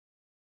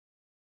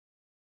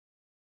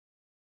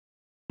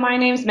My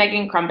name's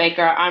Megan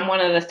Crumbaker. I'm one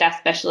of the staff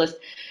specialists,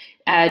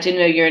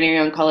 genitourinary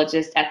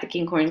oncologist at the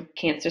Kinghorn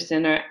Cancer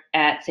Center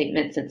at St.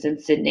 Vincent's in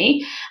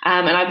Sydney.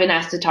 And I've been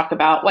asked to talk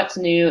about what's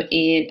new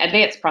in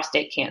advanced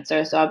prostate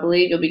cancer. So I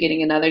believe you'll be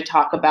getting another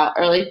talk about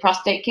early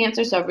prostate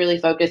cancer. So I've really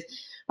focused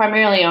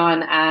primarily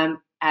on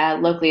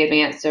locally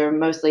advanced or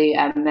mostly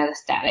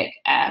metastatic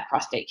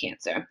prostate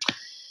cancer.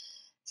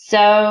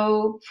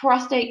 So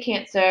prostate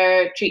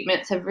cancer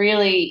treatments have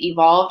really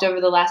evolved over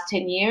the last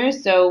 10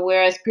 years. So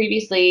whereas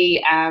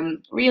previously,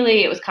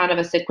 really it was kind of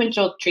a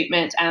sequential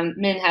treatment,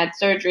 men had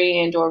surgery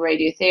and or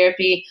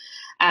radiotherapy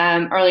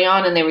early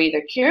on and they were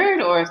either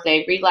cured, or if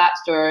they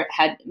relapsed or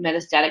had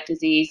metastatic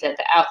disease at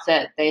the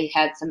outset, they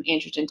had some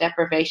androgen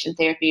deprivation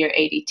therapy or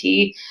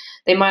ADT.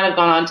 They might have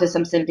gone on to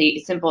some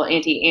simple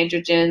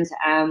anti-androgens,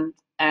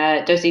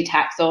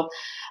 docetaxel,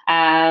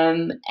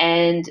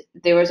 and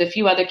there was a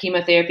few other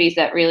chemotherapies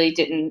that really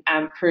didn't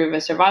prove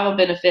a survival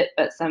benefit,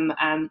 but some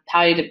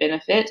palliative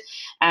benefit.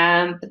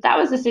 But that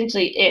was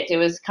essentially it. It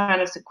was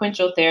kind of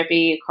sequential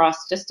therapy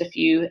across just a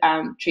few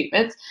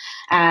treatments,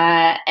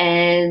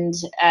 and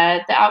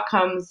the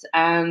outcomes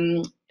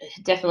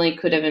definitely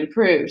could have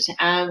improved.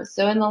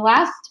 So in the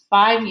last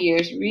 5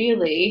 years,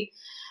 really,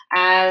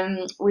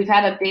 we've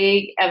had a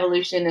big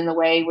evolution in the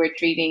way we're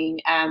treating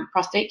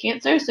prostate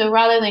cancer. So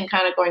rather than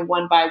kind of going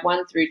one by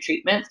one through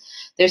treatments,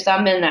 there's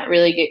some men that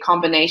really get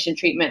combination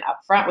treatment up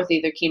front with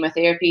either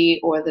chemotherapy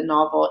or the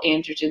novel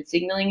androgen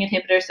signaling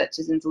inhibitors such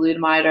as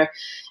enzalutamide or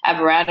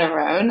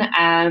abiraterone.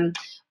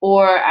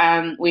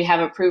 We have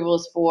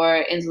approvals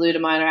for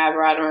enzalutamide or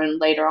abiraterone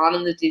later on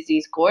in the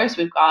disease course.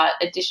 We've got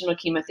additional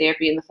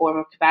chemotherapy in the form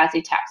of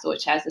cabazitaxel,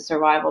 which has a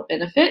survival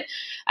benefit.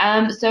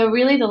 So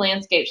really the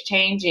landscape's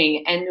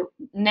changing, and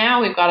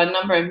now we've got a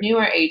number of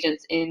newer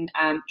agents in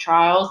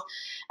trials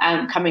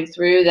coming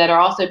through that are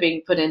also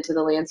being put into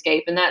the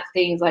landscape, and that's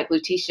things like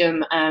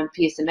lutetium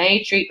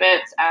PSMA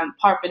treatments,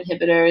 PARP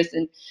inhibitors,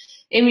 and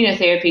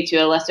immunotherapy to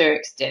a lesser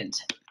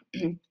extent.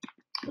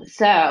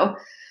 So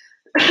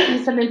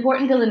some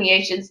important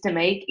delineations to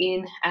make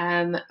in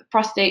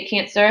prostate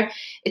cancer.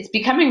 It's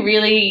becoming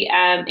really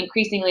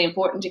increasingly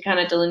important to kind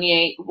of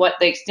delineate what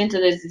the extent of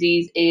the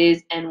disease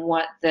is and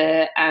what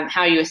the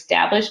how you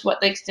establish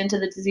what the extent of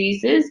the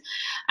disease is,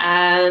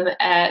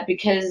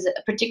 because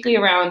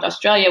particularly around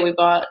Australia, we've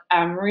got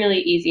really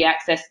easy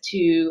access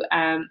to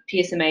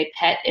PSMA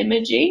PET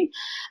imaging,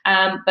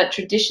 but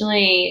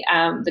traditionally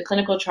the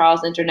clinical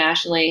trials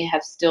internationally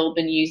have still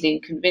been using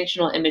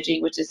conventional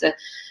imaging, which is a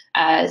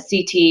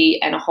CT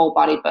and a whole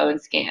body bone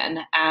scan.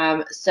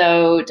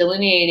 So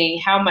delineating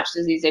how much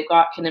disease they've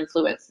got can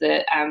influence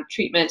the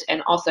treatment,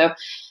 and also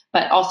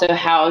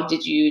how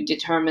did you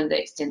determine the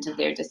extent of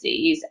their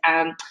disease.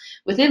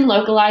 Within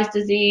localized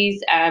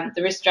disease,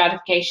 the risk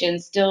stratification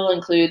still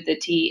include the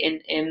T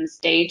and M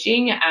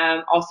staging,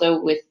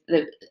 also with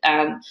the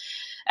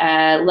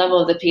level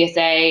of the PSA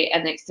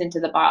and the extent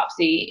of the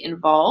biopsy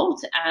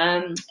involved.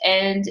 And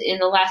in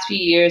the last few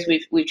years,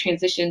 we've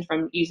transitioned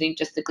from using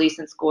just the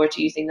Gleason score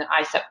to using the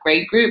ISUP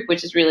grade group,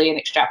 which is really an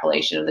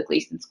extrapolation of the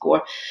Gleason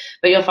score.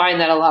 But you'll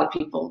find that a lot of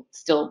people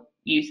still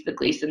use the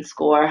Gleason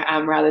score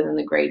rather than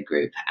the grade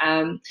group.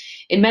 In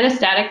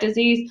metastatic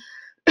disease,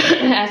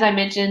 as I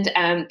mentioned,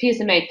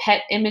 PSMA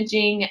PET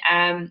imaging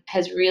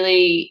has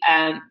really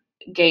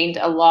gained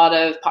a lot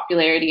of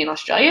popularity in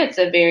Australia. It's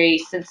a very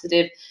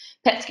sensitive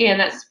PET scan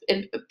that's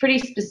pretty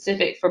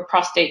specific for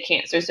prostate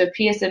cancer. So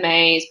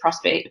PSMA is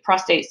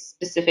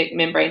prostate-specific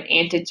membrane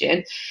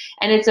antigen,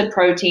 and it's a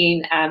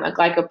protein, a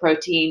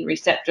glycoprotein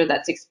receptor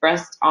that's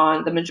expressed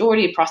on the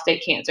majority of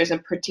prostate cancers,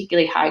 and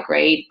particularly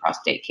high-grade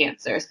prostate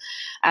cancers.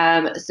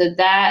 So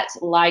that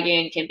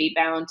ligand can be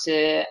bound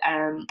to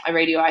a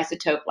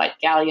radioisotope like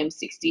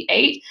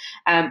gallium-68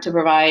 to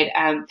provide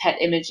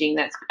PET imaging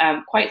that's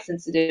quite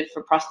sensitive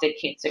for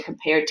prostate cancer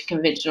compared to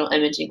conventional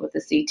imaging with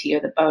the CT or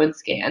the bone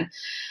scan.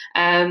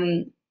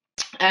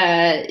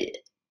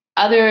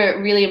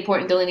 Other really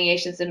important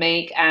delineations to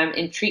make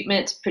in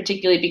treatment,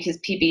 particularly because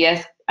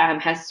PBS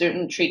has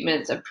certain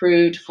treatments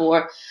approved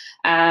for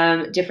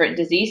different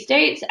disease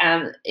states.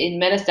 In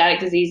metastatic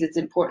disease, it's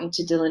important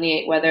to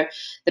delineate whether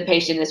the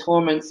patient is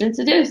hormone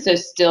sensitive, so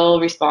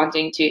still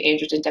responding to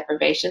androgen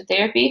deprivation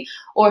therapy,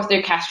 or if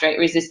they're castrate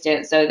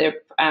resistant, so their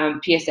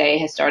PSA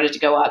has started to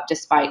go up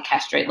despite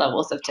castrate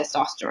levels of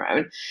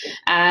testosterone.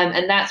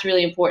 And that's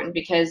really important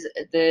because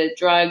the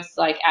drugs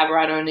like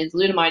abiraterone and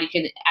enzalutamide you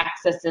can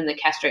access in the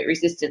castrate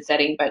resistant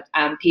setting, but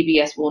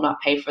PBS will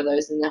not pay for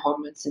those in the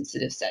hormone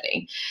sensitive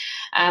setting.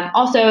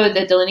 Also,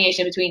 the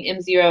delineation between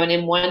M0 and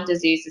M1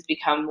 disease has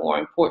become more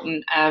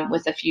important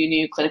with a few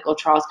new clinical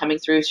trials coming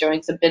through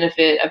showing some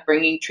benefit of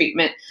bringing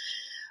treatment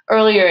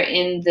earlier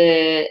in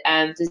the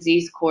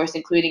disease course,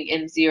 including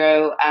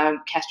M0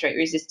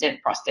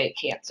 castrate-resistant prostate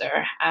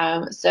cancer.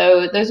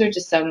 So those are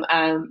just some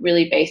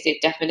really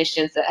basic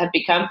definitions that have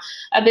become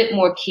a bit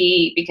more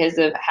key because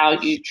of how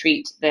you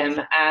treat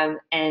them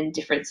and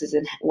differences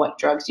in what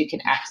drugs you can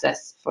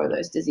access for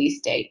those disease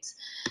states.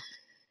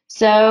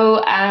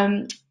 So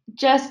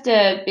just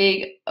a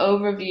big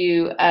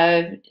overview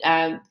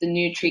of the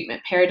new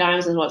treatment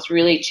paradigms and what's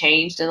really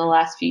changed in the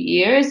last few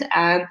years.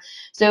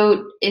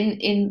 So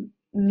in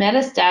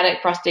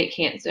metastatic prostate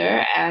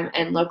cancer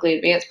and locally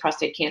advanced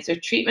prostate cancer,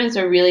 treatments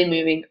are really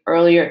moving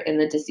earlier in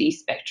the disease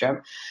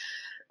spectrum.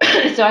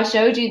 So I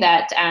showed you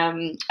that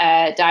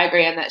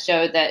diagram that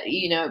showed that,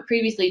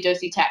 previously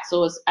docetaxel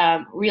was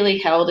really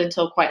held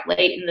until quite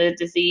late in the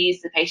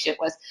disease. The patient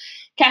was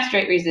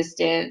castrate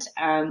resistant,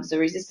 so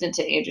resistant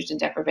to androgen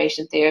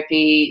deprivation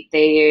therapy.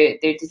 Their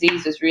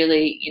disease was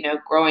really,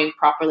 growing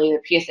properly.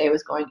 Their PSA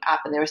was going up,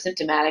 and they were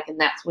symptomatic, and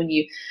that's when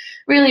you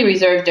really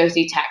reserve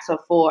docetaxel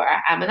for.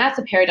 And that's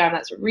a paradigm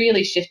that's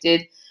really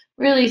shifted,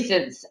 really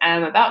since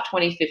about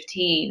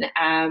 2015.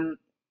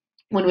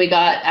 When we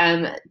got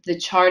the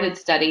charted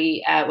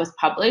study was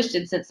published,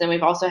 and since then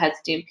we've also had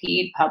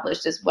Stampede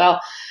published as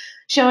well,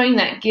 showing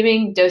that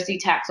giving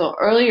docetaxel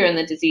earlier in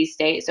the disease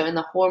state, so in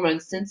the hormone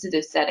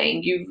sensitive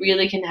setting, you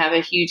really can have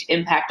a huge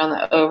impact on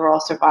the overall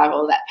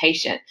survival of that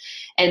patient.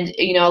 And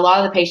a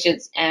lot of the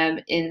patients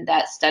in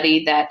that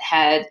study that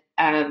had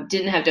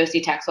didn't have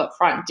docetaxel up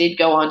front did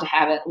go on to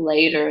have it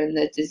later in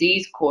the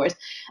disease course,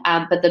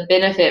 but the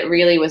benefit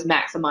really was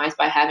maximized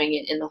by having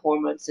it in the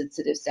hormone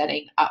sensitive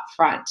setting up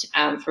front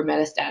for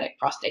metastatic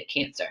prostate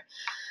cancer.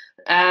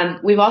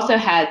 We've also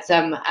had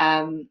some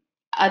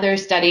other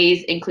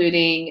studies,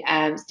 including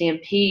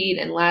Stampede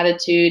and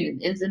Latitude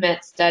and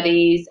Enzamet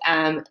studies,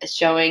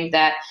 showing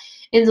that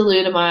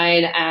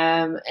enzalutamide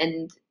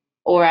and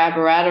or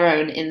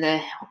abiraterone in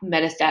the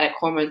metastatic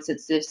hormone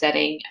sensitive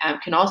setting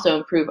can also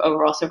improve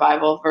overall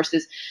survival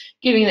versus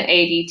giving the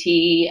ADT,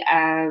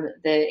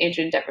 the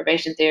androgen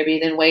deprivation therapy,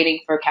 then waiting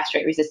for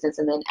castrate resistance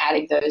and then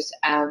adding those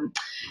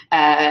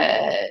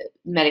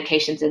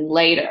medications in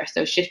later,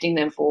 so shifting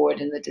them forward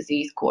in the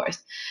disease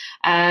course.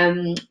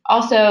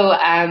 Also,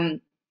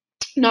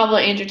 novel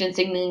androgen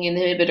signaling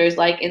inhibitors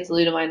like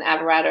enzalutamide and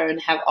abiraterone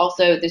have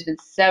also, there's been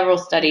several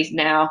studies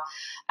now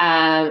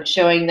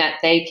showing that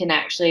they can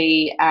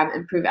actually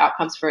improve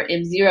outcomes for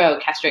M0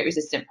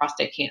 castrate-resistant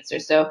prostate cancer.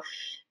 So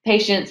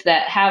patients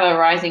that have a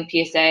rising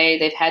PSA,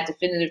 they've had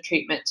definitive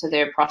treatment to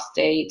their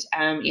prostate,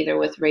 either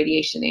with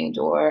radiation and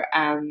or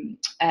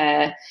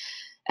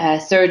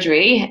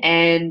surgery,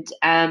 and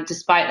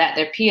despite that,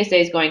 their PSA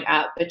is going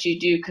up, but you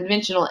do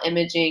conventional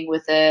imaging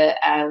with a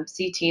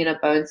CT and a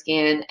bone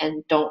scan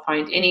and don't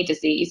find any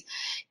disease.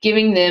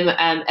 Giving them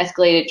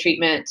escalated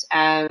treatment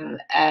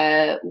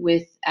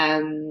with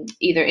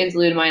either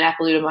enzalutamide,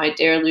 apalutamide,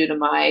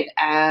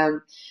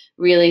 darolutamide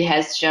really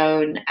has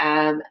shown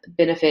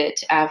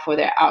benefit for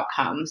their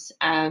outcomes.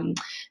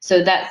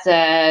 So that's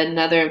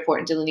another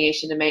important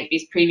delineation to make,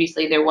 because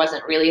previously there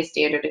wasn't really a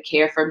standard of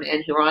care for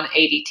men who were on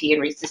ADT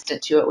and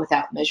resistant to it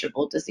without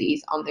measurable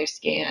disease on their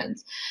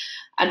scans.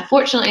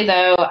 Unfortunately,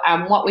 though,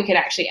 what we could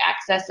actually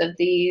access of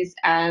these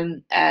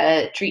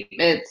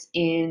treatments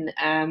in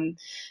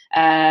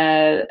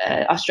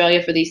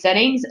Australia for these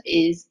settings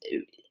is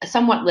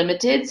somewhat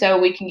limited. So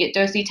we can get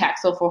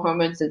docetaxel for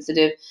hormone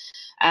sensitive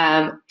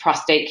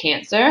prostate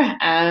cancer,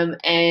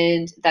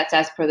 and that's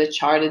as per the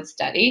charted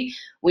study.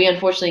 We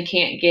unfortunately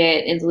can't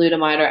get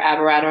enzalutamide or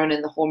abiraterone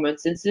in the hormone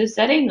sensitive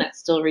setting. That's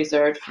still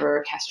reserved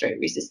for castrate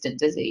resistant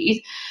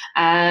disease.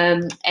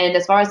 And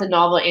as far as the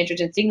novel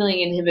androgen signaling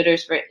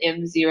inhibitors for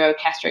M0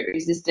 castrate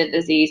resistant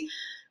disease,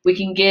 we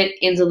can get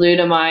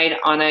enzalutamide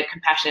on a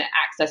compassionate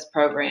access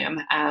program,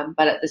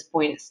 but at this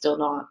point it's still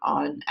not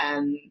on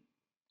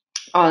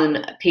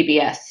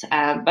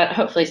PBS, but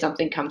hopefully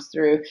something comes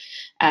through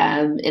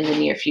in the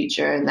near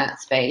future in that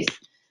space.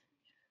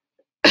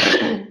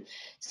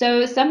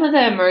 So some of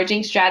the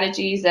emerging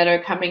strategies that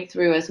are coming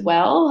through as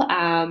well,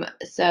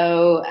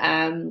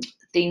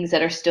 things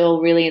that are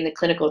still really in the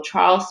clinical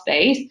trial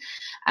space,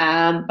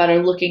 but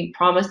are looking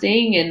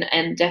promising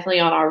and definitely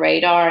on our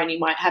radar, and you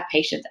might have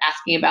patients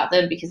asking about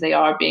them because they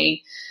are being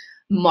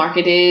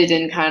marketed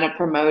and kind of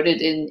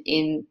promoted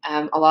in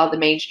a lot of the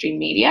mainstream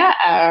media,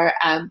 are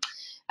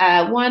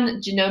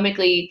one,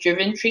 genomically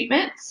driven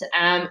treatments.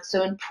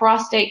 So in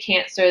prostate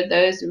cancer,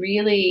 those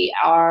really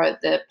are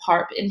the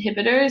PARP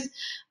inhibitors.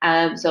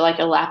 So like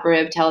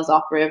olaparib,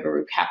 talazoparib,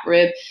 or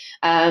rucaparib.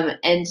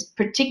 And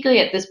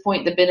particularly at this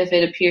point, the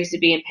benefit appears to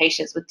be in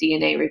patients with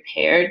DNA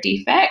repair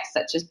defects,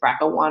 such as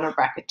BRCA1 or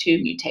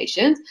BRCA2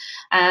 mutations.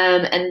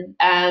 And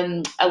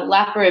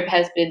olaparib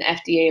has been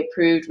FDA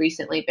approved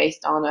recently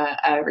based on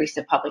a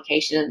recent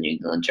publication in the New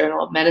England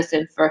Journal of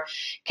Medicine for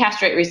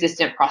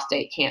castrate-resistant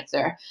prostate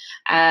cancer.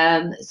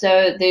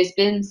 So there's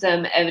been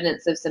some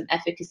evidence of some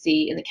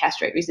efficacy in the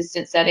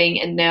castrate-resistant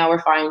setting, and now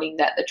we're finding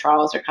that the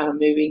trials are kind of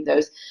moving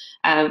those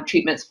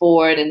treatments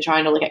forward and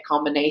trying to look at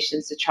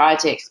combinations to try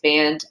to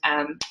expand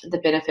the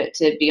benefit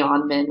to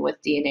beyond men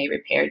with DNA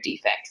repair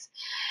defects.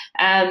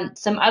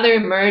 Some other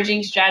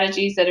emerging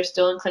strategies that are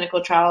still in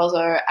clinical trials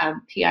are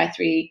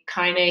PI3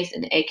 kinase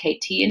and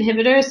AKT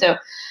inhibitors. So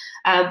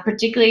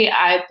particularly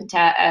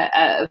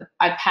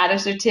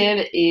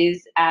ipatasertib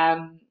is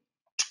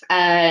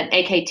an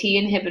AKT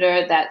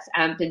inhibitor that's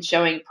been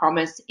showing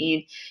promise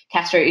in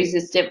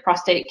castrate-resistant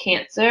prostate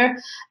cancer.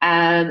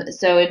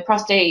 So in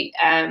prostate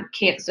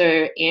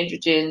cancer,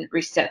 androgen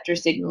receptor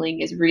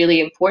signaling is really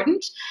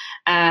important,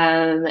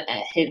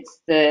 hence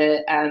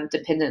the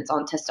dependence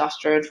on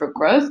testosterone for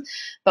growth.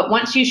 But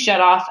once you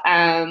shut off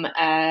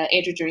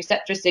androgen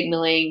receptor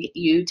signaling,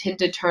 you tend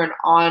to turn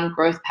on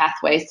growth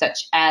pathways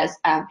such as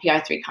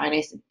PI3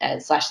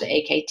 kinase slash the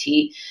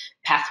AKT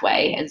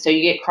pathway, and so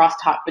you get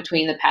crosstalk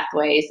between the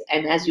pathways,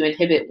 and as you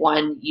inhibit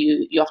one,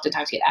 you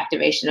oftentimes get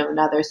activation of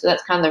another. So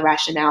that's kind of the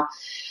rationale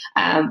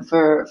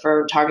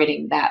for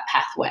targeting that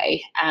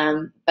pathway.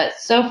 But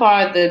so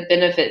far the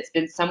benefit's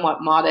been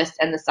somewhat modest,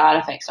 and the side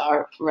effects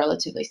are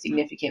relatively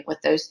significant with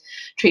those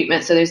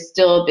treatments. So there's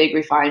still a big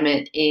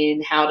refinement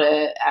in how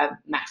to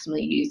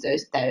maximally use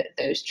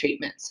those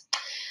treatments.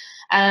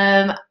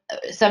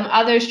 Some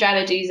other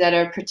strategies that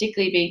are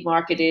particularly being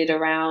marketed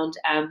around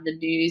the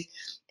news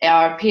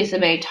are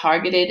PSMA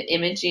targeted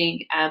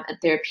imaging and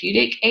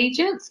therapeutic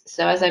agents.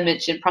 So as I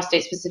mentioned,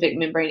 prostate specific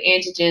membrane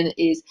antigen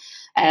is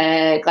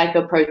a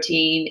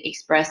glycoprotein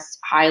expressed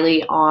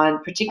highly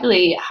on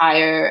particularly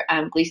higher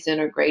Gleason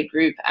or grade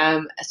group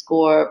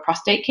score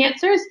prostate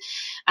cancers.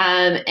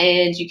 And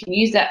you can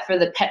use that for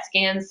the PET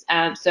scans.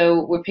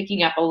 So we're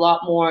picking up a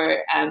lot more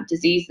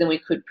disease than we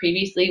could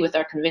previously with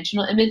our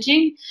conventional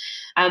imaging.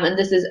 And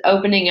this is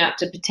opening up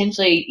to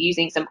potentially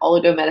using some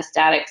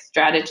oligometastatic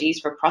strategies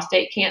for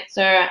prostate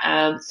cancer.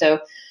 So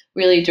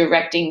really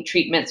directing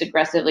treatments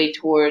aggressively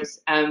towards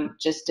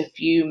just a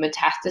few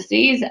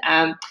metastases,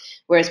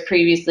 whereas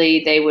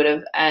previously they would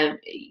have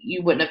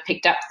you wouldn't have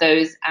picked up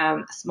those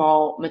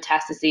small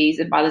metastases,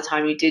 and by the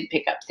time you did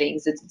pick up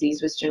things, the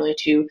disease was generally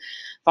too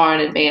far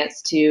in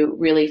advance to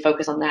really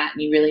focus on that,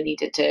 and you really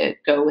needed to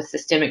go with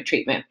systemic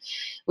treatment.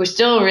 We're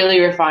still really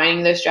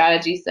refining those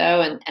strategies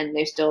though, and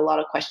there's still a lot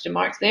of question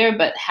marks there,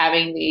 but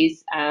having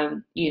these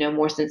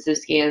more sensitive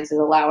scans is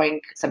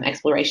allowing some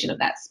exploration of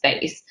that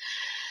space.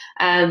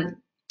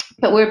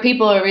 But where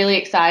people are really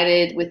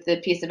excited with the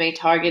PSMA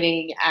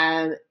targeting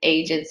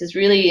agents is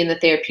really in the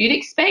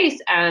therapeutic space,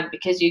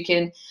 because you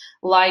can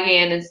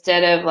ligand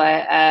instead of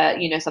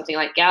something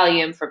like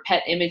gallium for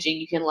PET imaging,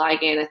 you can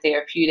ligand a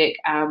therapeutic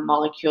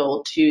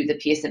molecule to the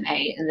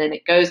PSMA, and then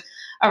it goes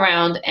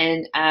around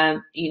and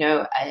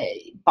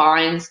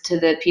binds to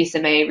the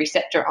PSMA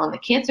receptor on the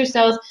cancer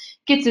cells,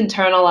 gets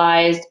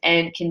internalized,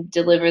 and can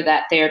deliver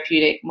that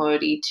therapeutic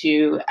moiety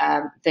to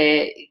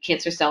the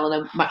cancer cell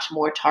in a much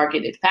more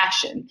targeted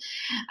fashion.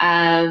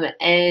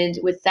 And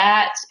with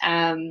that,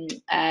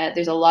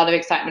 there's a lot of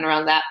excitement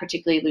around that,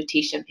 particularly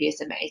lutetium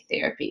PSMA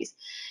therapies.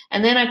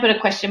 And then I put a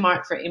question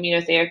mark for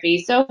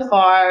immunotherapy. So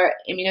far,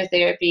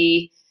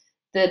 immunotherapy,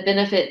 the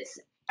benefits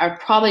are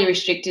probably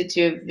restricted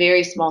to a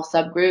very small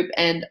subgroup,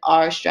 and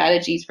our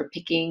strategies for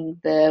picking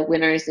the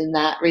winners in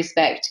that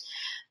respect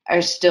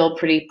are still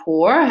pretty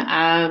poor.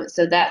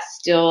 So that's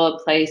still a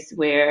place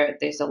where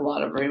there's a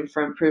lot of room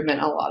for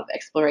improvement, a lot of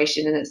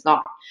exploration, and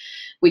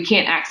we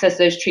can't access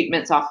those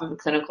treatments off of a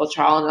clinical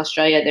trial in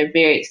Australia. They're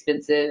very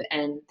expensive,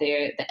 and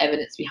the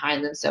evidence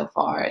behind them so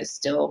far is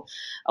still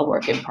a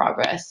work in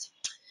progress.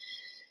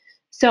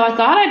 So I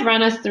thought I'd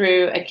run us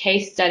through a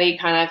case study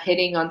kind of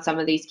hitting on some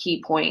of these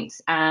key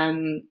points for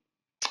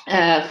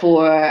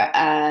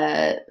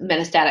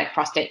metastatic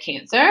prostate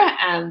cancer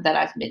that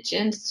I've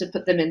mentioned, to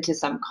put them into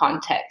some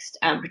context,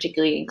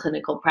 particularly in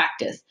clinical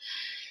practice.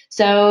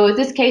 So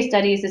this case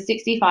study is a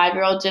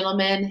 65-year-old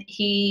gentleman.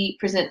 He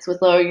presents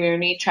with lower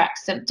urinary tract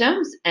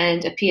symptoms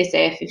and a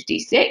PSA of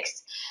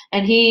 56.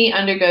 And he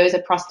undergoes a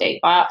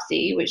prostate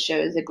biopsy, which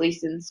shows a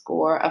Gleason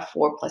score of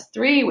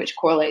 4+3, which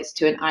correlates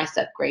to an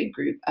ISUP grade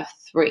group of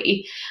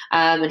 3.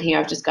 And here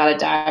I've just got a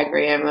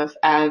diagram of,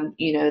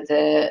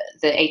 the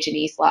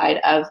H&E slide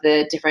of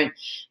the different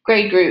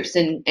grade groups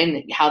and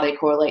how they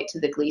correlate to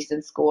the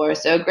Gleason score.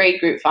 So grade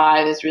group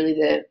 5 is really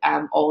the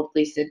old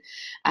Gleason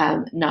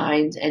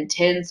 9s and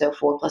 10s, so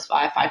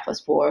 4+5,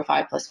 5+4,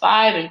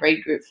 5+5, and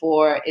grade group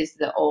 4 is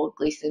the old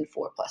Gleason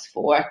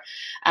 4+4.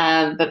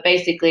 But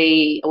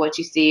basically what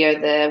you see are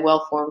the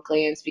well-formed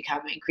glands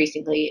become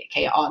increasingly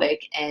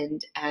chaotic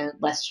and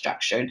less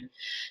structured.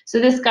 So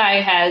this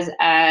guy has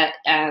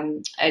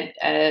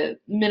a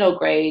middle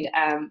grade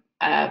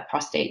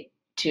prostate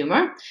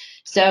tumor.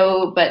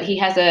 But he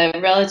has a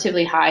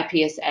relatively high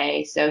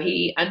PSA, so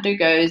he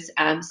undergoes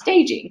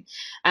staging.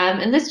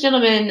 And this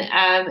gentleman,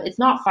 it's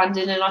not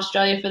funded in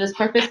Australia for this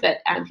purpose, but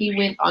he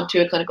went onto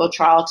a clinical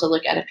trial to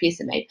look at a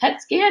PSMA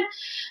PET scan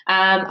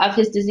of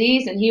his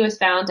disease, and he was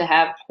found to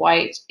have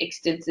quite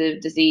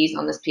extensive disease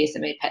on this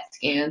PSMA PET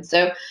scan.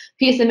 So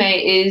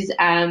PSMA is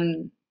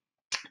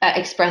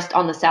expressed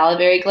on the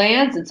salivary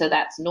glands, and so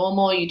that's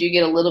normal. You do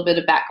get a little bit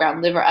of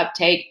background liver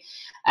uptake.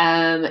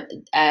 There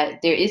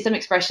is some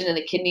expression in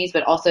the kidneys,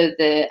 but also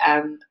the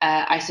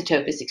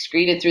isotope is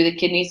excreted through the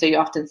kidneys, so you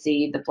often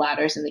see the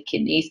bladders and the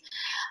kidneys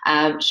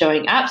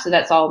showing up. So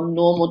that's all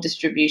normal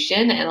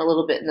distribution, and a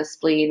little bit in the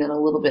spleen and a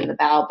little bit in the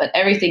bowel, but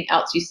everything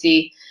else you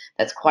see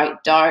that's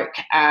quite dark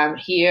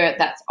here,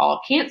 that's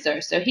all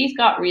cancer. So he's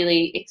got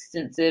really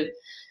extensive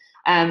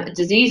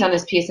disease on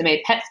his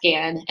PSMA PET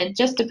scan. And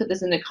just to put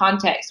this into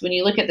context, when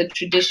you look at the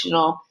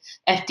traditional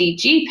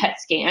FDG PET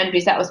scan,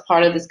 because that was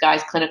part of this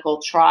guy's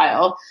clinical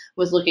trial,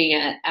 was looking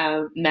at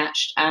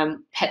matched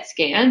PET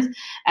scans,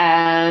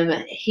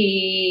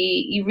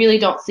 you really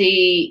don't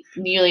see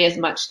nearly as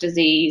much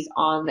disease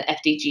on the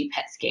FDG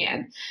PET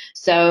scan.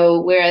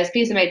 So whereas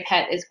PSMA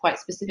PET is quite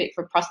specific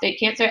for prostate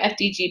cancer,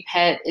 FDG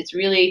PET, it's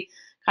really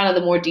kind of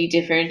the more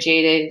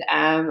dedifferentiated,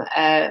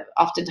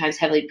 oftentimes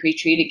heavily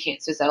pretreated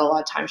cancers that a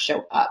lot of times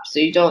show up. So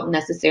you don't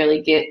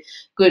necessarily get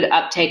good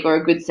uptake or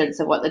a good sense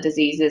of what the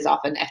disease is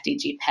off an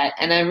FDG PET.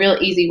 And a real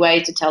easy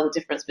way to tell the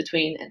difference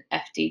between an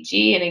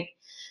FDG and a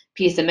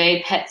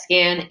PSMA PET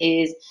scan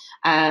is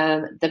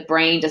the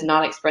brain does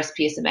not express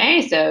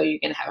PSMA, so you're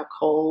going to have a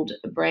cold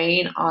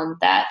brain on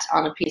a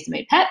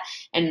PSMA PET,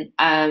 and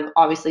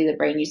obviously the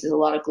brain uses a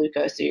lot of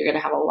glucose, so you're going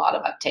to have a lot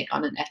of uptake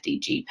on an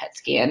FDG PET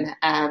scan.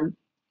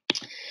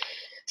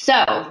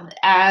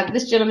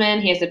 This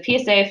gentleman, he has a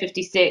PSA of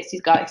 56.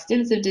 He's got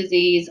extensive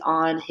disease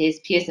on his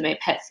PSMA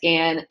PET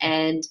scan,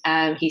 and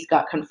he's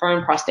got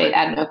confirmed prostate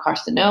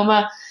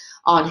adenocarcinoma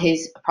on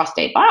his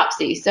prostate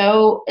biopsy.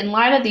 So in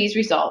light of these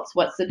results,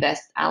 what's the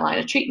best line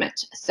of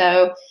treatment?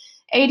 So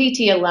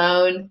ADT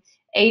alone,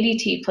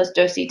 ADT plus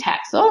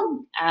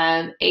docetaxel,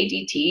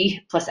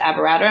 ADT plus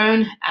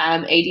abiraterone,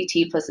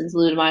 ADT plus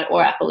enzalutamide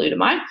or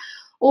apalutamide,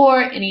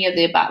 or any of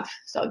the above.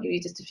 So I'll give you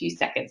just a few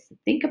seconds to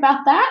think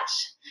about that.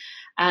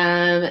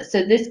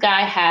 So this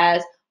guy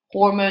has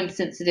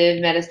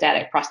hormone-sensitive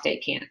metastatic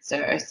prostate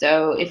cancer.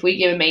 So if we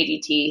give him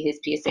ADT, his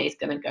PSA is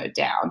going to go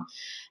down.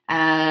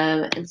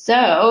 In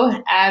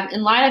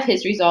light of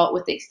his result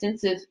with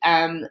extensive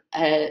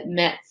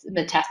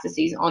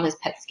metastases on his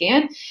PET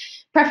scan,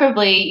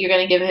 preferably you're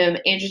going to give him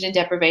androgen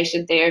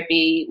deprivation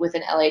therapy with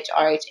an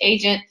LHRH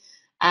agent,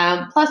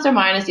 plus or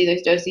minus either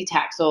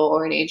docetaxel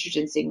or an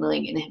androgen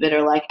signaling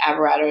inhibitor like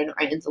abiraterone or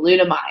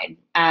enzalutamide.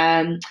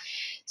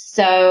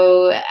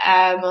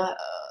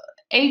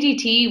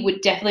 ADT would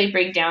definitely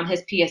bring down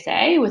his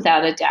PSA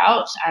without a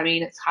doubt. I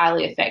mean, it's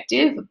highly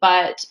effective,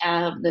 but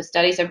the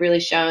studies have really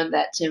shown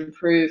that to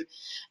improve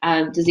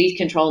disease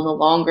control in the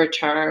longer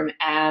term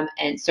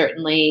and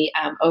certainly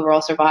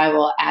overall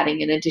survival,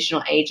 adding an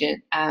additional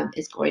agent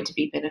is going to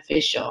be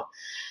beneficial.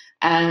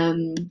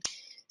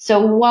 So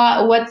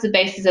what's the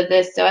basis of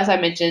this? So as I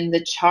mentioned,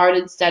 the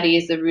charted study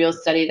is the real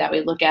study that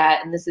we look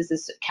at, and this is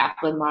this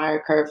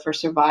Kaplan-Meier curve for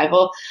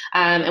survival.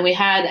 And we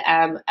had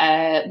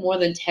a more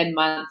than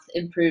 10-month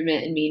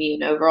improvement in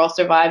median overall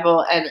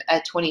survival and a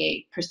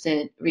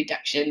 28%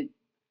 reduction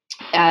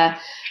of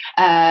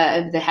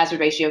the hazard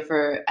ratio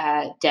for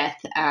death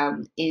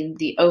in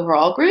the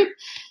overall group.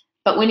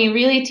 But when you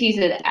really tease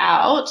it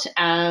out,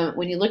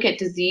 when you look at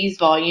disease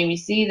volume, you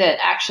see that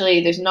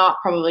actually there's not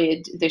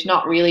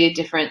really a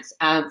difference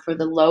for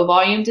the low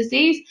volume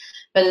disease.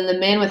 But in the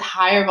men with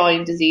higher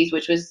volume disease,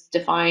 which was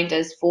defined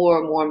as 4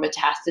 or more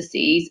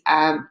metastases,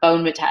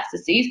 bone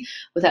metastases,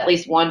 with at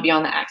least one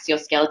beyond the axial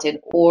skeleton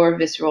or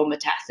visceral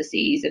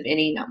metastases of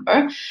any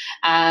number,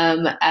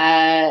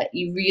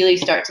 you really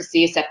start to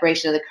see a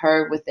separation of the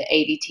curve with the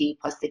ADT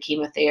plus the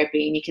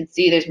chemotherapy. And you can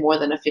see there's more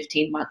than a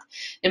 15-month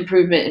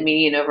improvement in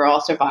median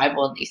overall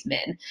survival in these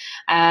men.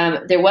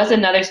 There was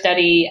another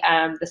study,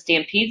 the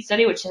Stampede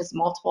study, which has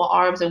multiple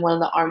arms, and one of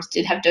the arms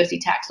did have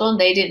docetaxel, and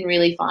they didn't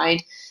really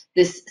find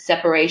this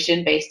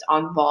separation based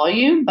on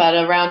volume, but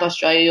around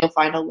Australia, you'll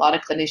find a lot of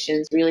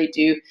clinicians really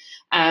do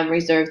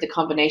reserve the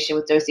combination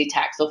with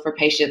docetaxel for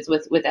patients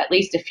with at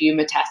least a few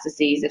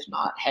metastases, if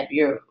not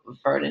heavier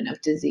burden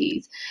of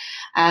disease.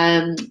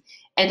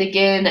 And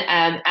again,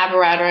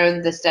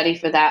 abiraterone, the study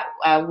for that,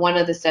 one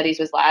of the studies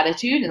was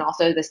Latitude, and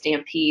also the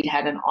Stampede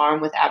had an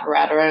arm with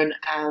abiraterone.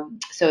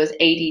 So it was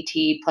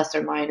ADT plus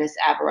or minus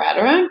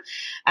abiraterone.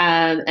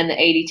 And the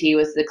ADT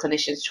was the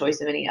clinician's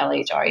choice of any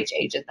LHRH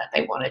agent that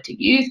they wanted to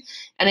use.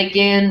 And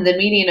again, the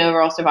median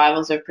overall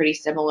survivals are pretty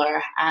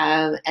similar.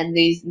 And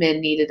these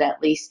men needed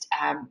at least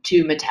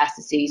 2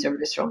 metastases or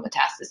visceral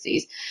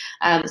metastases.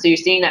 So you're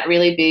seeing that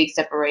really big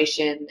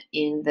separation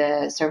in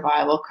the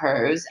survival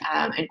curves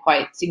and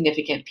quite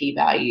significant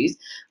p-values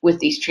with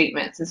these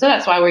treatments. And so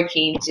that's why we're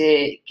keen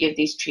to give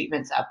these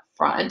treatments up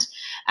front.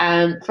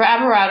 For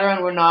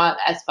abiraterone, we're not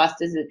as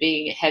fussed as it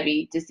being a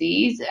heavy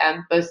disease.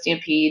 Both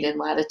Stampede and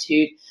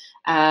Latitude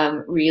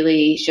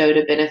really showed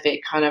a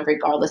benefit kind of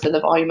regardless of the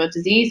volume of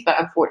disease. But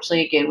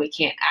unfortunately, again, we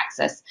can't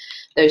access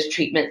those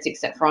treatments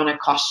except for on a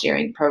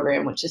cost-sharing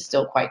program, which is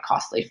still quite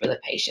costly for the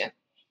patient.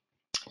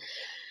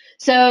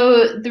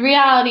 So the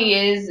reality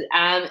is,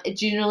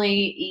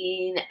 generally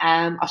in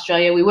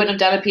Australia, we wouldn't have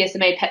done a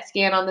PSMA PET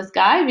scan on this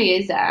guy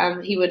because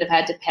he would have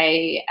had to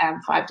pay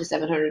 $500 to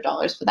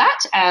 $700 for that.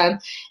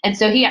 And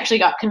so he actually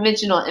got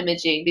conventional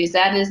imaging because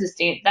that is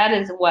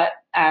what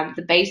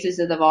the basis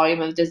of the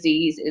volume of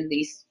disease in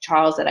these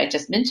trials that I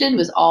just mentioned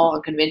was all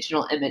on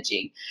conventional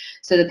imaging.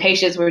 So the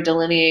patients were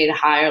delineated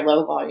high or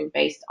low volume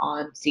based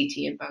on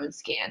CT and bone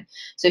scan.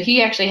 So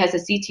he actually has a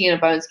CT and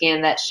a bone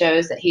scan that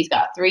shows that he's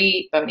got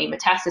 3 bony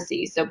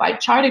metastases. So by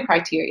charted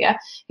criteria,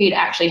 he'd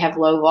actually have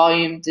low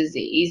volume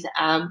disease,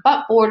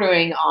 but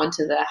bordering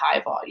onto the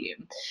high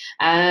volume.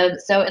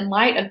 So in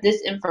light of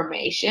this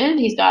information,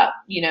 he's got,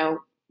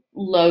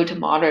 low to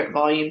moderate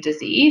volume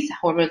disease,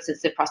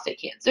 hormone-sensitive prostate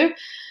cancer.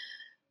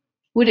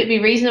 Would it be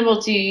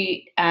reasonable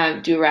to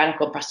do a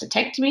radical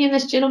prostatectomy in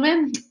this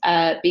gentleman?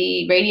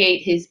 B,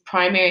 radiate his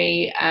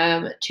primary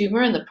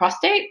tumor in the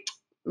prostate,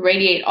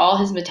 radiate all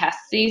his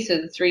metastases, so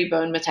the 3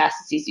 bone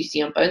metastases you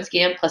see on bone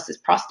scan plus his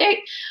prostate,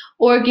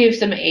 or give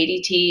some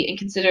ADT and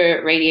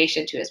consider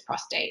radiation to his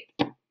prostate.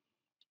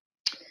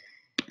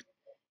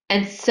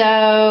 And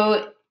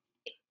so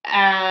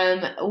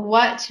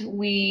what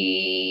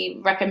we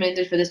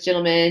recommended for this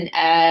gentleman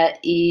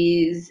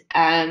is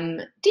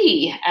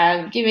D,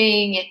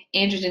 giving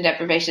androgen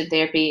deprivation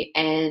therapy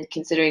and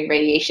considering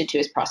radiation to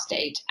his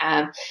prostate.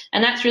 And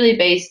that's really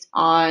based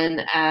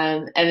on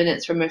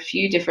evidence from a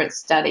few different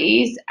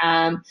studies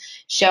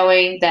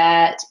showing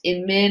that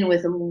in men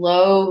with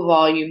low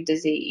volume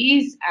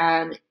disease,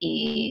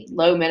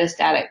 low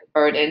metastatic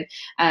burden,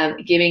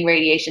 giving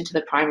radiation to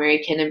the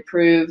primary can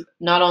improve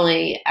not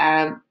only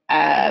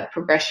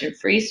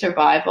progression-free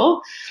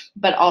survival,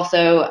 but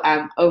also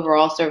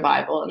overall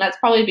survival. And that's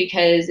probably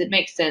because it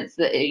makes sense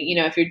that,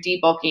 if you're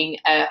debulking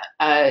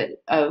a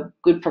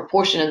good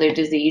proportion of their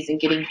disease and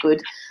getting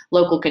good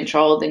local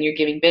control, then you're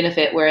giving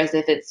benefit. Whereas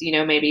if it's,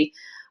 maybe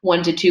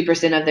 1 to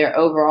 2% of their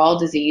overall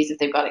disease, if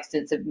they've got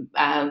extensive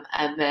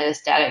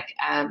metastatic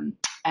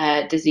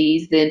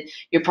disease, then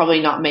you're probably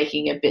not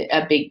making a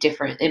big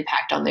different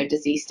impact on their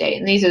disease state.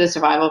 And these are the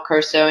survival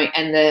curves showing,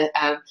 and the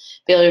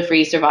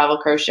failure-free survival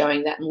curve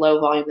showing that in low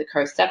volume the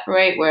curves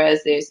separate,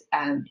 whereas there's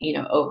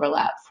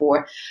overlap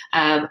for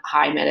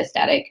high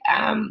metastatic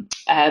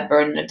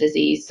burden of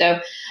disease. So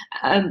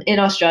in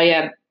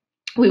Australia,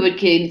 we would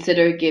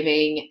consider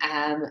giving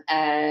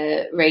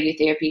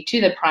radiotherapy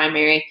to the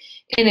primary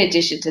in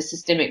addition to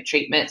systemic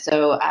treatment,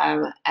 so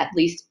at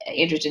least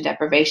androgen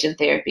deprivation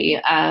therapy,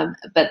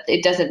 but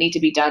it doesn't need to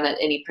be done at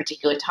any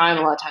particular time.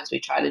 A lot of times we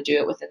try to do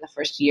it within the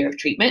first year of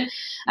treatment.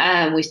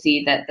 We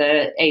see that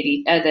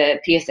the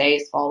PSA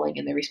is falling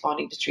and they're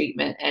responding to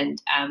treatment, and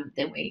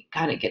then we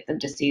kind of get them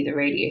to see the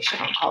radiation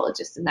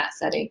oncologist in that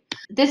setting.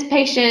 This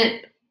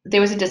patient, there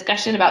was a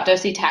discussion about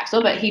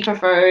docetaxel, but he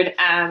preferred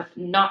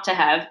not to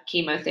have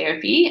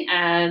chemotherapy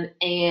and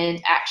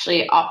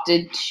actually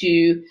opted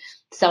to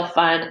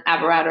self-fund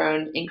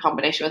abiraterone in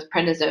combination with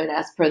prednisone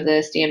as per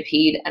the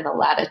Stampede and the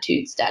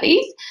Latitude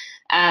studies.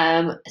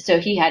 So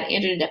he had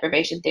androgen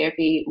deprivation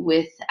therapy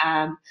with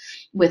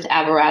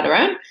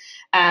abiraterone.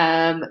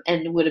 And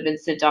would have been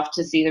sent off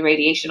to see the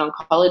radiation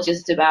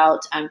oncologist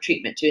about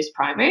treatment to his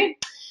primary.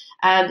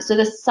 So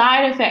the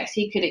side effects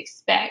he could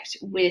expect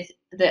with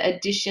the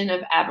addition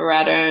of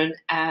abiraterone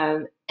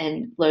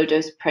and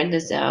low-dose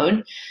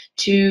prednisone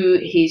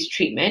to his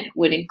treatment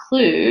would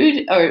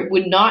include, or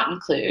would not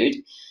include,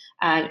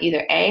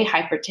 either A,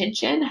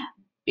 hypertension,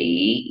 B,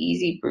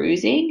 easy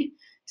bruising,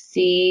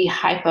 C,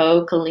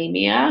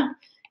 hypokalemia,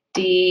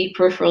 D,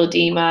 peripheral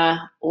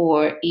edema,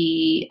 or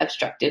E,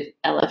 obstructive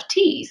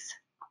LFTs.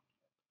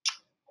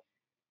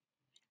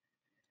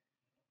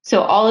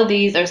 So all of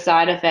these are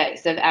side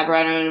effects of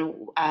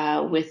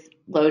abiraterone with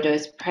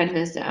low-dose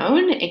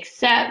prednisone,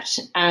 except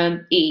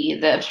E,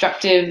 the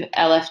obstructive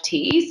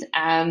LFTs.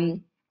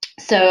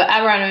 So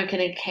abiraterone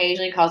can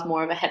occasionally cause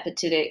more of a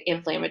hepatic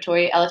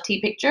inflammatory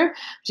LFT picture,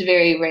 which is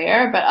very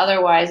rare, but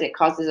otherwise it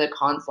causes a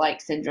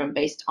Cons-like syndrome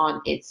based on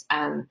its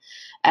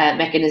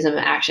mechanism of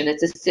action.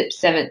 It's a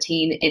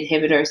CYP17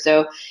 inhibitor,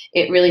 so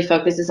it really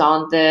focuses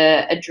on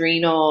the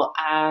adrenal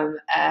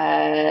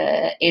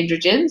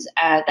androgens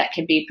that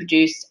can be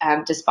produced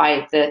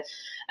despite the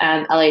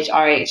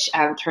LHRH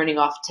turning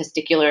off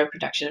testicular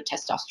production of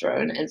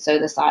testosterone. And so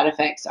the side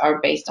effects are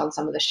based on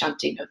some of the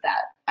shunting of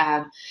that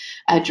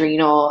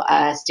adrenal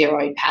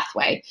steroid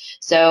pathway.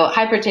 So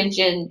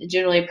hypertension,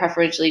 generally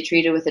preferentially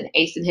treated with an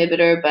ACE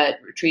inhibitor, but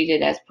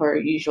treated as per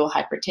usual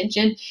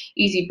hypertension.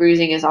 Easy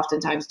bruising is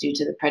oftentimes due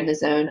to the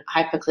prednisone.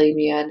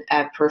 Hypokalemia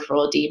and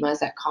peripheral edema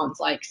is that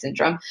Cons-like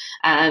syndrome.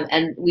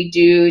 And we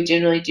do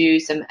generally do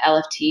some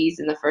LFTs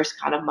in the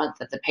first kind of month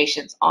that the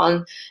patient's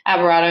on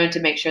abiraterone to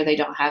make sure they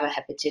don't have a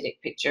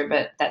hepatic picture,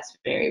 but that's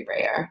very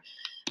rare.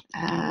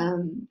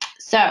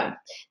 So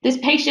this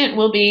patient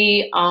will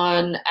be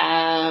on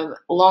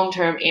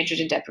long-term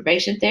androgen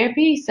deprivation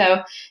therapy.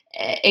 So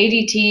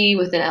ADT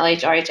with an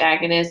LHRH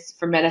agonist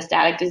for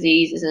metastatic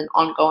disease is an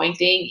ongoing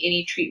thing.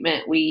 Any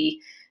treatment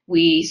we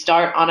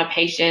start on a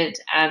patient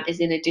is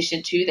in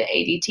addition to the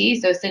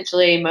ADT. So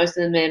essentially most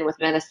of the men with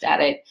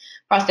metastatic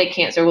prostate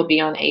cancer will be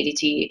on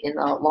ADT in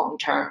the long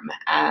term.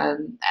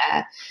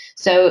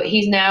 So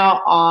he's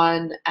now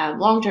on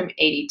long-term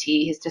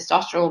ADT. His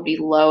testosterone will be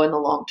low in the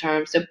long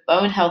term. So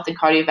bone health and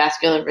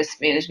cardiovascular risk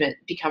management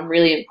become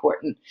really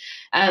important.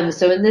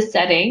 So in this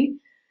setting,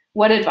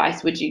 what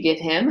advice would you give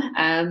him?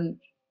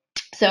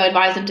 So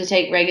advise him to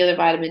take regular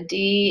vitamin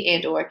D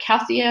and or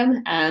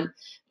calcium.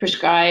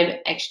 Prescribe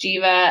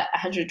Xgeva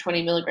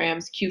 120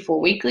 milligrams Q4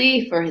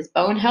 weekly for his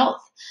bone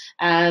health.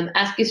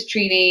 Ask his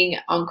treating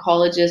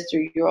oncologist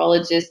or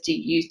urologist to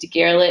use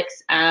Degarelix,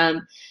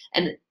 an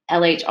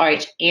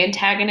LHRH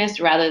antagonist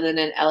rather than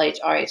an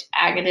LHRH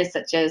agonist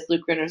such as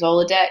Leukerin or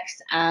Zoladex.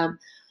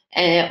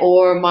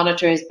 Or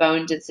monitor his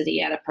bone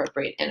density at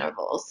appropriate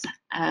intervals.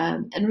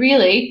 And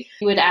really,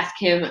 you would ask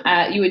him,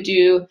 you would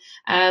do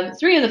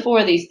 3 of the 4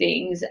 of these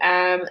things.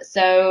 I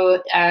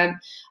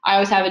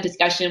always have a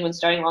discussion when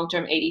starting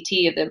long-term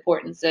ADT of the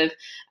importance of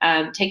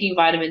taking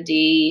vitamin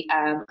D,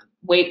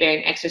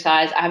 weight-bearing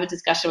exercise. I have a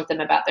discussion with them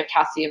about their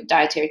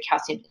dietary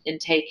calcium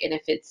intake, and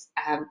if it's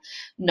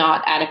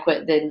not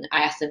adequate, then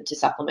I ask them to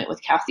supplement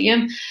with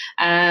calcium.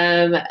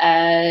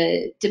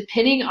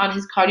 Depending on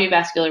his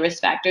cardiovascular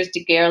risk factors,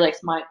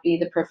 Degarelix might be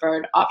the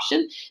preferred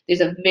option.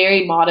 There's a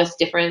very modest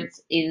difference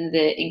in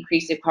the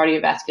increase of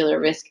cardiovascular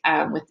risk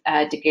with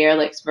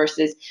Degarelix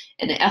versus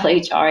an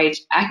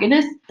LHRH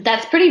agonist.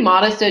 That's pretty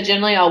modest, so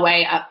generally I'll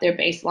weigh up their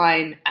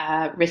baseline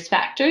risk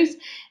factors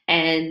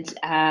and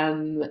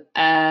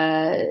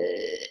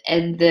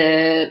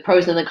the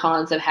pros and the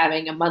cons of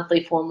having a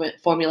monthly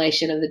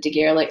formulation of the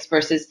Degarelix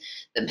versus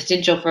the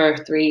potential for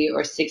 3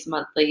 or 6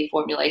 monthly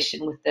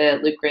formulation with the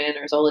Leukerin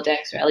or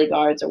Zoladex or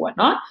Eligard or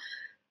whatnot.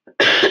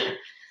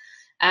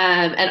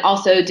 And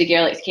also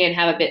Degarelix can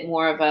have a bit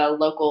more of a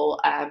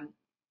local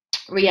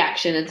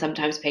reaction, and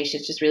sometimes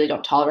patients just really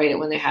don't tolerate it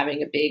when they're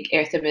having a big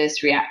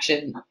erythematous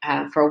reaction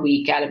for a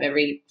week out of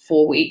every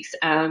 4 weeks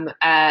of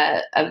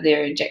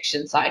their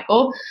injection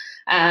cycle.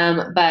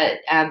 But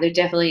there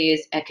definitely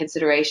is a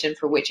consideration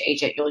for which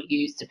agent you'll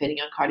use depending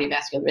on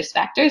cardiovascular risk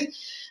factors.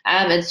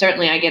 And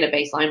certainly I get a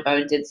baseline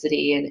bone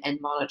density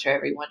and monitor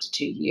every 1 to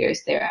 2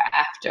 years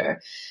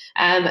thereafter.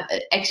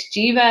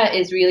 Xgeva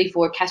is really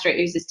for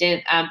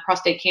castrate-resistant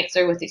prostate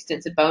cancer with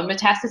extensive bone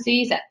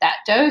metastases. At that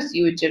dose,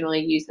 you would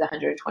generally use the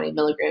 120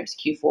 milligrams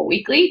Q4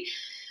 weekly.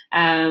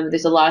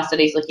 There's a lot of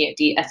studies looking at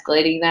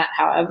de-escalating that,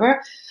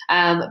 however.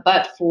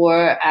 But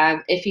for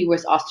if he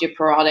was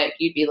osteoporotic,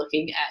 you'd be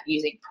looking at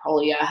using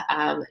Prolia,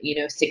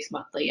 6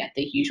 monthly at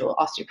the usual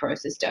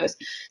osteoporosis dose.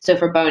 So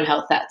for bone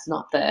health, that's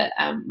not the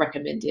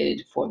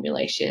recommended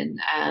formulation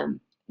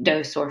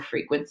dose or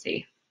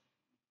frequency.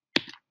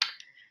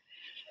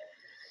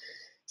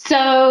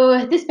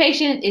 So this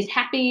patient is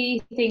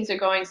happy, things are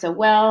going so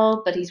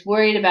well, but he's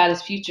worried about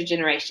his future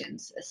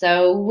generations.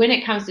 So when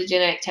it comes to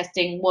genetic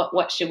testing,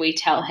 what should we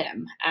tell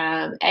him?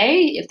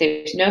 A, if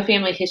there's no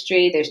family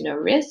history, there's no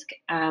risk.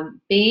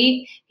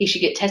 B, he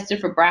should get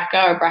tested for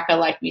BRCA or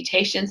BRCA-like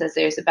mutations, as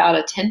there's about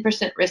a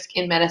 10% risk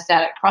in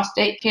metastatic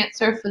prostate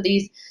cancer for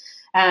these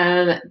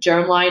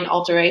germline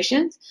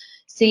alterations.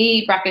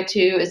 C,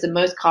 BRCA2 is the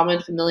most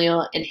common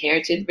familial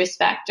inherited risk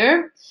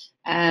factor.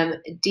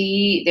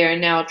 D, there are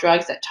now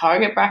drugs that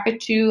target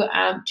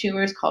BRCA2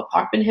 tumors called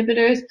PARP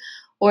inhibitors.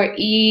 Or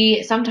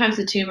E, sometimes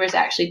the tumors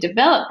actually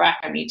develop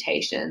BRCA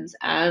mutations,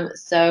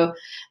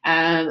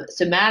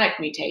 somatic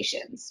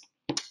mutations.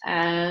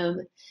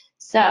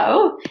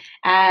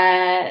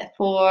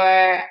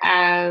 For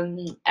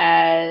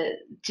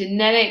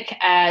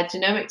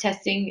genomic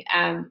testing,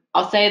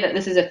 I'll say that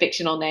this is a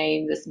fictional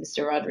name, this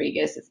Mr.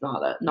 Rodriguez. It's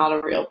not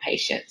a real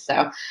patient.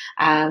 So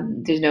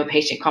there's no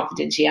patient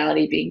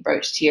confidentiality being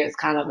broached here. It's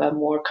kind of a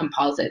more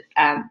composite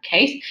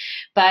case.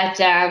 But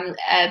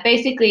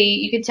basically,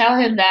 you can tell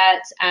him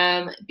that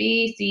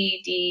B,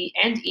 C, D,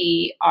 and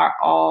E are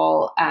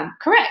all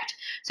correct.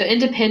 So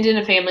independent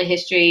of family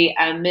history,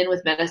 men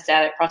with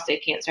metastatic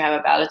prostate cancer have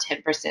about a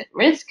 10%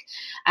 risk.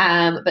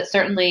 But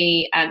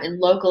certainly in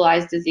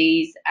localized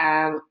disease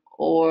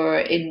or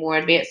in more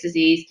advanced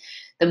disease,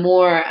 the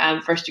more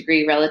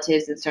first-degree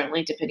relatives, and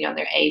certainly depending on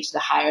their age, the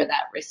higher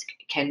that risk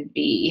can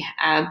be.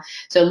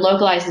 So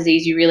localized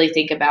disease, you really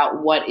think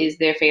about what is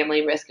their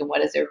family risk and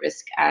what is their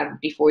risk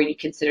before you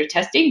consider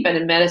testing. But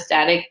in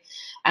metastatic,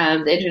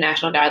 the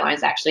international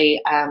guidelines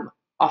actually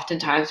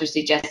oftentimes are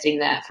suggesting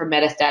that for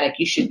metastatic,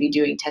 you should be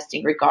doing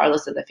testing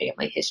regardless of the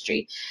family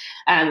history.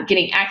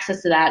 Getting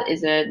access to that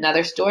is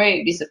another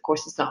story, because of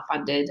course it's not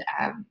funded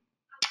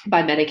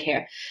by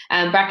Medicare.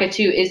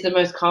 BRCA2 is the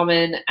most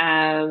common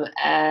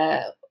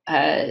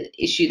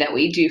issue that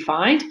we do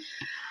find.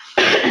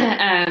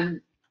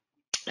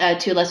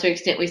 To a lesser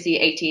extent, we see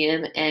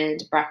ATM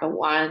and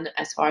BRCA1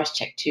 as far as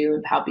CHEK2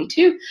 and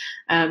PALB2,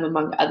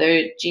 among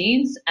other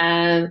genes.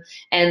 And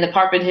the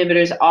PARP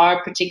inhibitors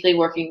are particularly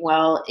working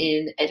well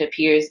in, it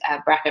appears,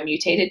 BRCA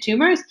mutated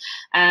tumors.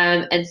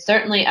 And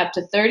certainly up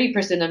to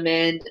 30% of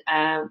men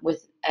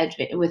with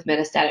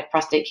metastatic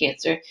prostate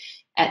cancer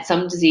at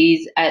some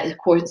disease at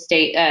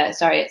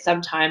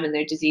some time in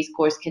their disease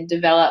course can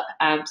develop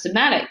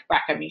somatic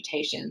BRCA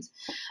mutations.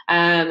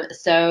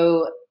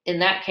 So in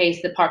that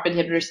case, the PARP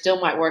inhibitor still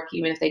might work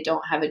even if they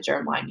don't have a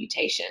germline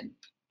mutation.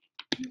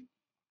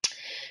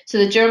 So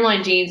the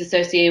germline genes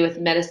associated with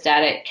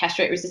metastatic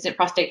castrate-resistant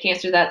prostate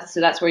cancer,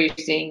 that's where you're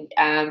seeing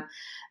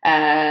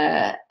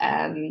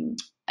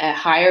a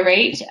higher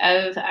rate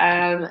of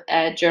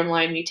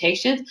germline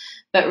mutations,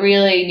 but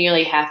really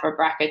nearly half are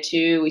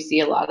BRCA2. We see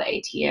a lot of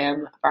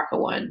ATM,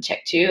 BRCA1,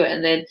 CHEK2,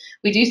 and then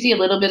we do see a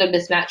little bit of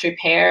mismatch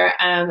repair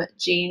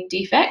gene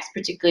defects,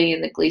 particularly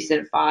in the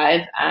Gleason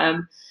 5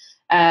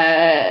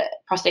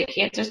 prostate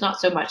cancers,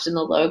 not so much in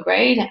the low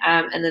grade,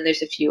 and then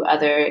there's a few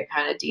other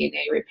kind of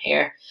DNA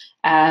repair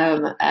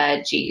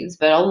genes,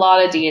 but a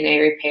lot of DNA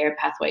repair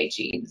pathway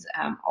genes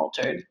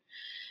altered.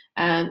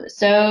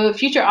 So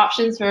future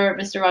options for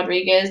Mr.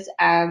 Rodriguez.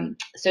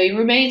 So he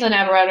remains on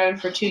abiraterone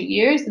for 2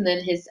 years, and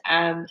then his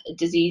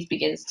disease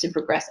begins to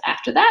progress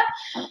after that.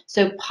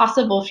 So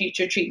possible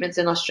future treatments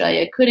in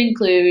Australia could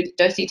include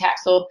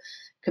docetaxel,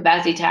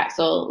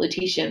 cabazitaxel,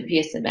 lutetium,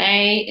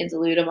 PSMA,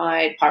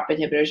 enzalutamide, PARP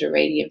inhibitors, or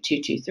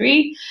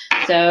radium-223.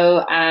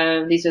 So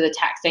these are the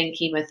taxane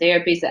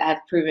chemotherapies that have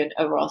proven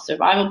overall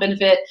survival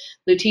benefit.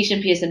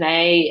 Lutetium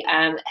PSMA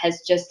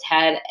has just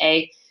had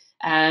a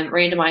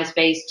randomized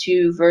phase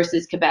 2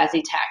 versus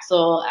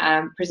cabazitaxel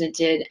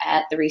presented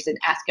at the recent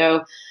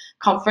ASCO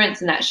conference,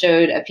 and that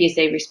showed a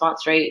PSA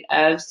response rate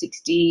of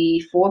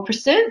 64%.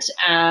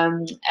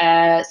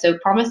 So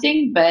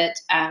promising, but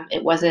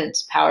it wasn't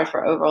powered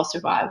for overall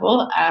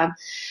survival.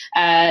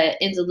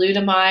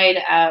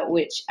 Enzalutamide,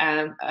 which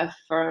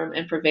Affirm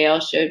and Prevail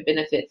showed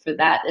benefit for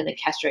that in a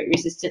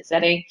castrate-resistant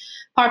setting.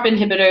 PARP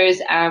inhibitors,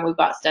 we've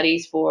got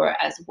studies for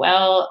as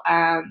well.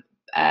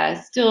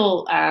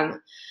 Still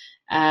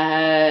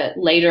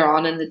later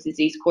on in the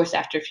disease course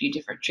after a few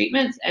different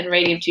treatments, and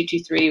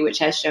radium-223, which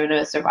has shown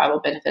a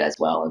survival benefit as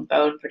well in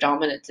bone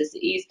predominant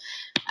disease.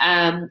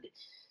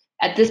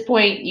 At this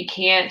point, you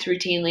can't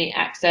routinely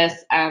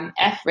access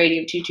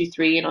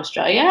radium-223 in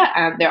Australia.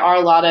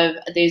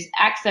 There's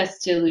access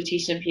to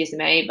lutetium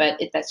PSMA,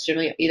 but that's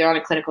generally either on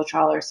a clinical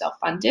trial or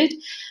self-funded.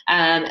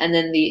 And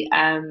then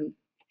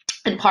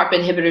and PARP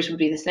inhibitors would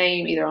be the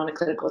same, either on a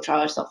clinical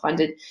trial or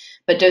self-funded,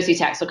 but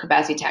docetaxel,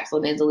 cabazitaxel,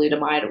 and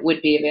enzalutamide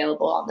would be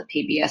available on the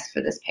PBS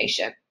for this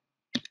patient.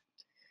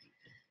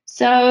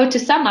 So to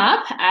sum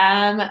up,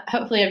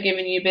 hopefully I've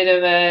given you a bit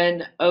of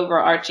an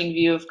overarching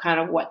view of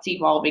kind of what's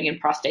evolving in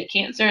prostate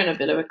cancer and a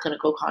bit of a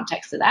clinical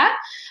context to that.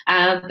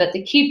 But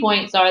the key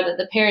points are that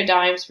the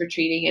paradigms for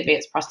treating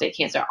advanced prostate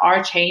cancer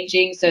are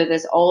changing. So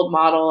this old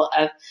model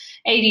of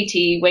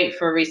ADT, wait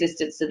for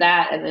resistance to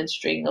that, and then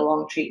string the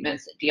long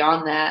treatments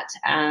beyond that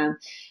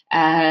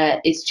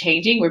is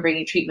changing. We're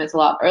bringing treatments a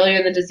lot earlier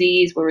in the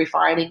disease. We're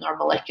refining our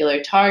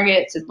molecular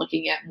targets and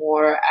looking at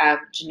more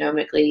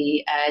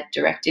genomically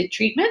directed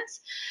treatments.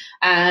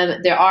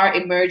 There are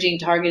emerging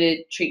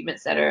targeted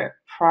treatments that are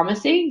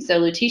promising. So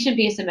lutetium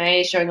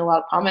PSMA is showing a lot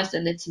of promise,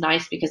 and it's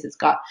nice because it's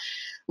got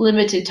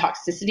limited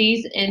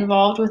toxicities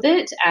involved with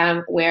it,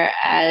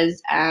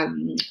 whereas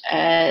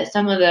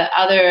some of the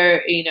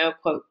other,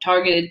 quote,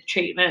 targeted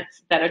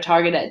treatments that are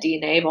targeted at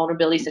DNA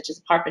vulnerability, such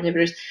as PARP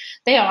inhibitors,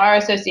 they are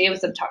associated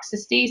with some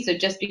toxicity. So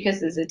just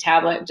because it's a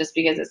tablet, just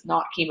because it's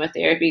not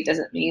chemotherapy,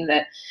 doesn't mean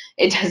that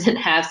it doesn't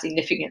have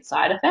significant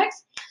side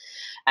effects.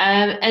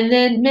 And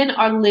then men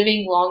are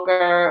living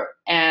longer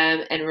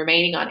and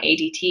remaining on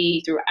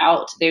ADT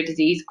throughout their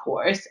disease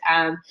course.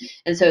 And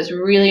so it's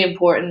really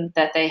important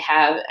that they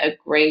have a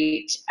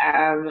great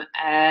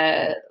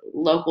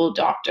local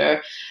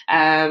doctor,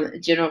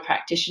 general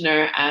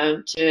practitioner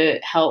to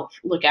help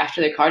look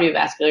after their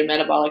cardiovascular,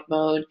 metabolic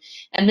mode,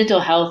 and mental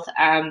health.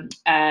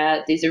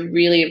 These are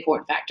really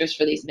important factors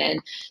for these men.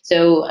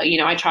 So,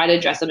 I try to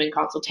address them in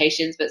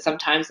consultations, but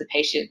sometimes the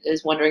patient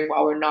is wondering why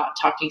we're not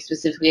talking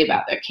specifically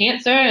about their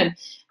cancer.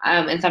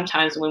 And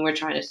sometimes when we're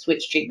trying to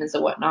switch treatments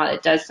and whatnot,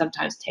 it does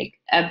sometimes take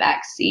a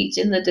back seat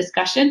in the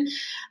discussion.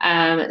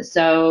 But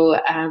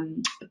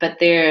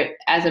they're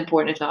as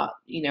important, if not,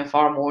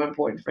 far more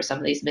important for some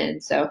of these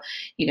men. So,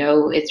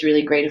 it's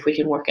really great if we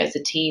can work as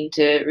a team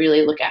to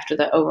really look after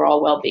the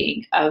overall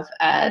well-being of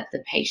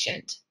the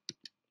patient.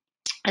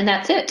 And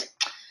that's it.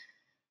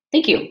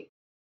 Thank you.